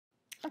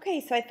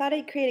Okay, so I thought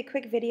I'd create a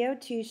quick video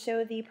to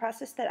show the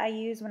process that I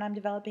use when I'm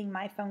developing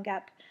my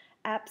PhoneGap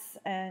apps,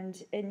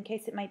 and in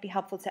case it might be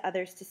helpful to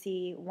others to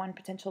see one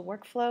potential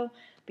workflow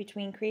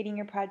between creating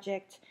your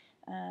project,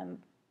 um,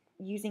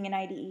 using an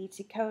IDE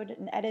to code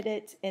and edit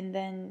it, and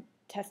then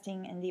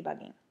testing and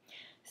debugging.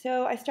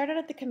 So I started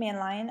at the command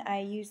line. I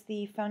use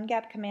the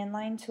PhoneGap command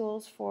line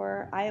tools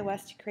for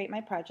iOS to create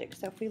my project.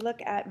 So if we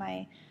look at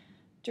my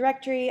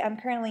directory, I'm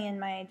currently in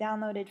my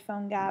downloaded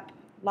PhoneGap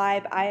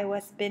live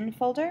iOS bin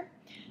folder.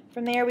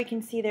 From there we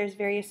can see there's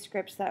various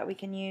scripts that we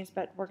can use,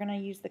 but we're going to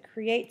use the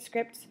create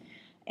script,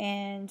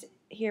 and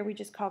here we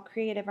just call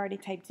create. I've already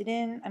typed it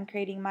in. I'm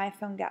creating my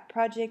PhoneGap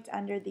project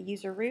under the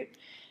user root,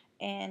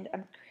 and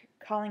I'm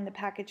calling the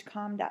package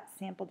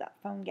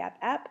com.sample.phonegap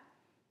app,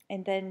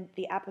 and then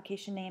the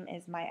application name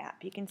is my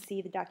app. You can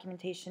see the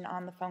documentation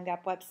on the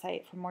PhoneGap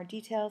website for more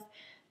details,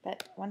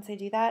 but once I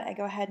do that, I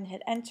go ahead and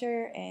hit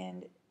enter,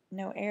 and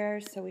no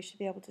errors, so we should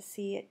be able to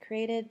see it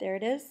created. There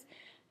it is.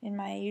 In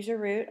my user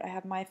root, I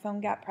have my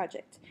PhoneGap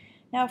project.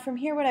 Now from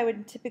here, what I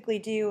would typically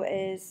do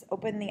is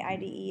open the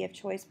IDE of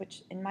choice,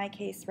 which in my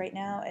case right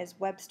now is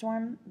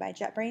WebStorm by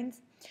JetBrains,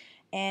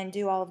 and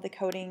do all of the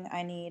coding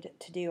I need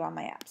to do on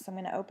my app. So I'm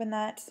going to open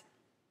that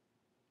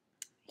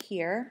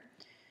here.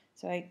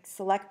 So I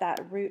select that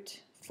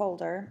root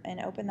folder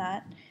and open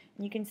that.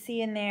 And you can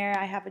see in there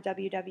I have a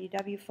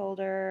www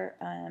folder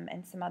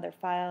and some other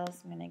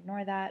files. I'm going to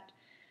ignore that.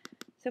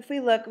 So if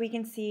we look, we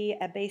can see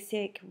a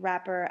basic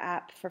wrapper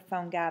app for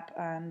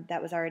PhoneGap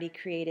that was already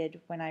created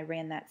when I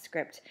ran that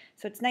script.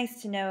 So it's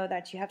nice to know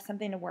that you have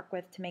something to work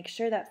with to make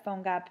sure that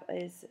PhoneGap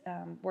is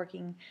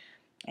working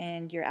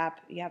and your app,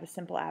 you have a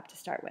simple app to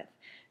start with.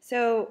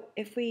 So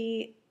if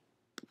we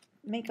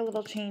make a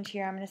little change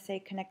here, I'm going to say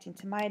connecting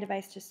to my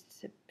device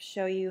just to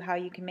show you how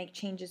you can make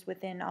changes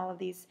within all of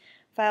these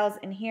files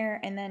in here,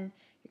 and then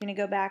you're going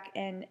to go back,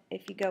 and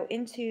if you go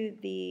into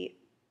the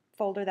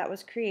folder that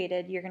was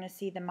created, you're going to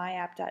see the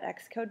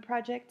myapp.xcode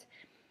project,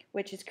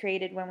 which is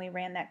created when we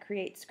ran that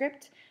create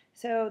script.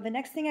 So the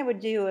next thing I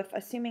would do, if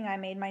assuming I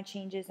made my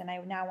changes and I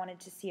now wanted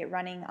to see it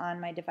running on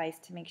my device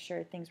to make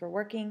sure things were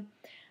working,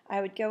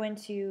 I would go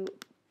into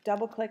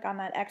double click on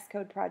that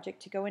Xcode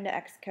project to go into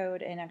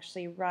Xcode and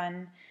actually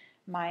run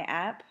my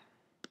app.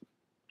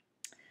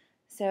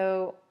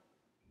 So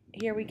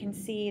here we can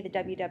see the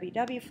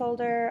www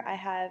folder. I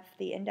have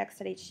the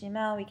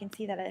index.html. We can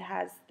see that it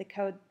has the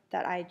code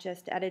that I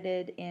just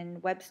edited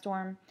in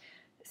WebStorm.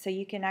 So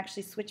you can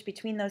actually switch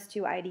between those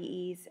two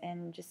IDEs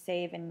and just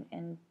save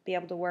and be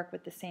able to work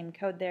with the same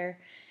code there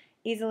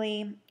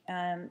easily.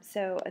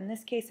 So in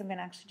this case, I'm going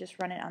to actually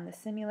just run it on the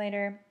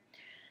simulator.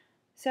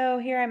 So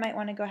here I might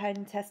want to go ahead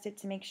and test it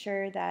to make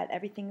sure that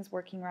everything's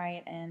working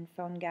right and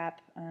PhoneGap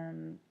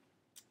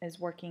is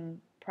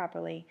working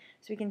properly.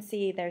 So we can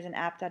see there's an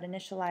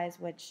app.initialize,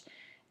 which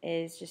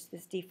is just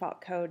this default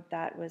code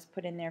that was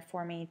put in there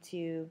for me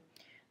to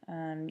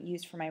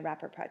use for my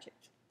wrapper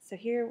project. So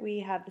here we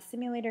have the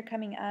simulator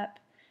coming up,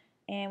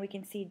 and we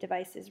can see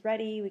device is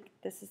ready.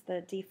 This is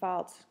the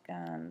default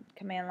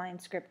command line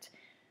script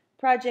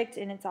project,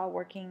 and it's all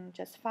working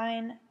just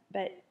fine.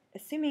 But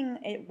assuming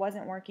it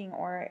wasn't working,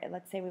 or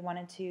let's say we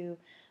wanted to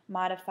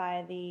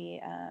modify the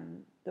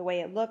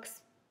way it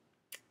looks,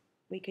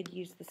 we could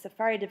use the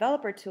Safari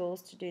developer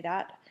tools to do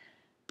that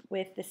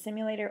with the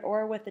simulator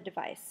or with the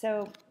device.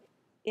 So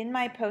in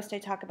my post I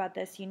talk about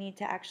this. You need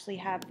to actually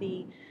have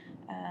the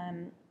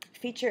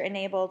feature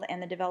enabled and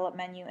the develop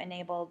menu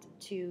enabled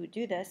to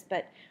do this,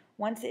 but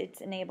once it's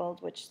enabled,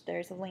 which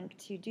there's a link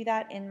to do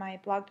that in my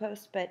blog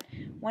post, but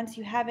once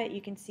you have it, you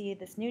can see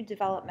this new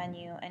develop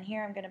menu, and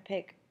here I'm going to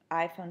pick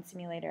iPhone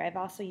simulator. I've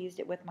also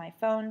used it with my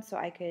phone, so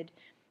I could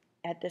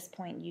at this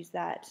point use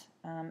that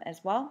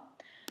as well.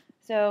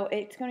 So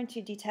it's going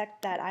to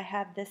detect that I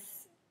have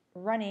this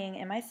running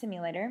in my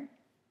simulator,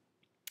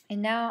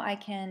 and now I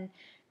can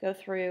go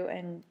through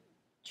and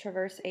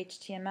traverse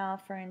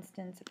HTML. For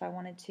instance, if I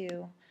wanted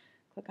to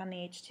click on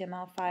the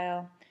HTML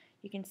file,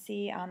 you can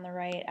see on the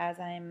right as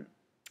I'm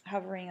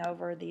hovering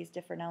over these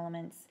different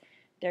elements,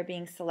 they're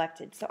being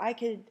selected. So I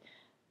could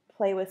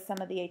play with some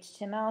of the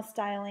HTML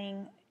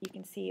styling. You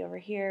can see over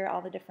here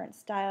all the different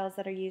styles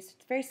that are used.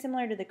 It's very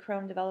similar to the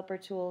Chrome developer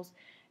tools,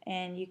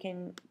 and you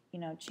can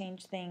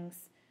change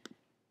things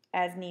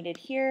as needed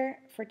here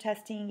for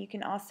testing. You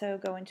can also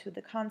go into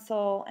the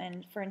console,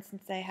 and for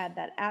instance I had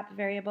that app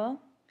variable.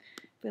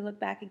 If we look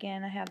back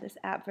again, I have this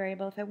app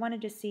variable. If I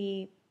wanted to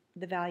see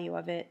the value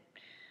of it,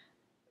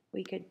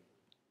 we could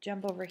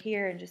jump over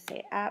here and just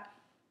say app,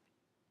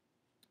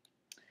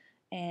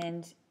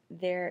 and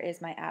there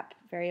is my app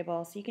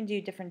variable. So you can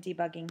do different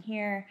debugging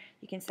here.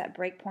 You can set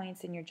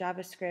breakpoints in your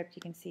JavaScript.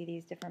 You can see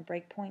these different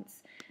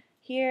breakpoints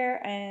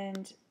here,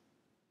 and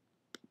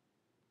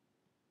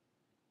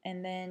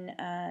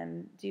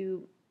then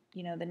do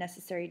the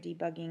necessary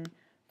debugging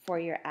for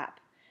your app.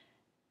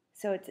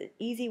 So it's an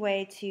easy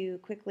way to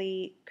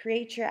quickly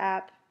create your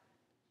app,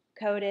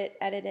 code it,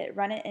 edit it,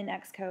 run it in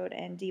Xcode,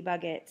 and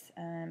debug it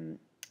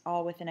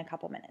all within a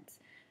couple minutes.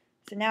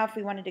 So now if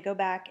we wanted to go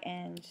back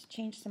and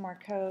change some more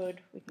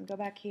code, we can go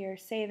back here,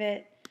 save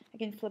it, I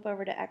can flip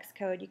over to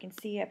Xcode. You can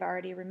see I've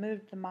already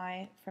removed the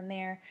my from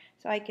there,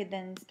 so I could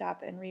then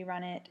stop and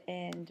rerun it,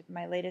 and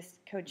my latest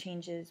code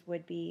changes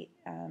would be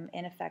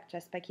in effect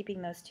just by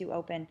keeping those two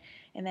open.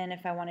 And then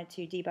if I wanted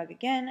to debug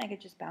again, I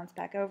could just bounce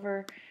back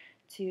over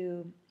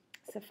to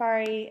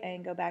Safari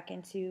and go back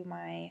into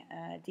my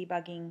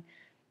debugging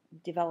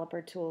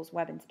developer tools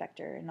web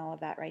inspector and all of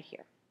that right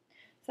here.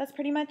 So that's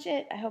pretty much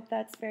it. I hope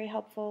that's very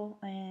helpful,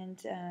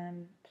 and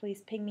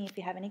please ping me if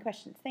you have any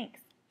questions. Thanks.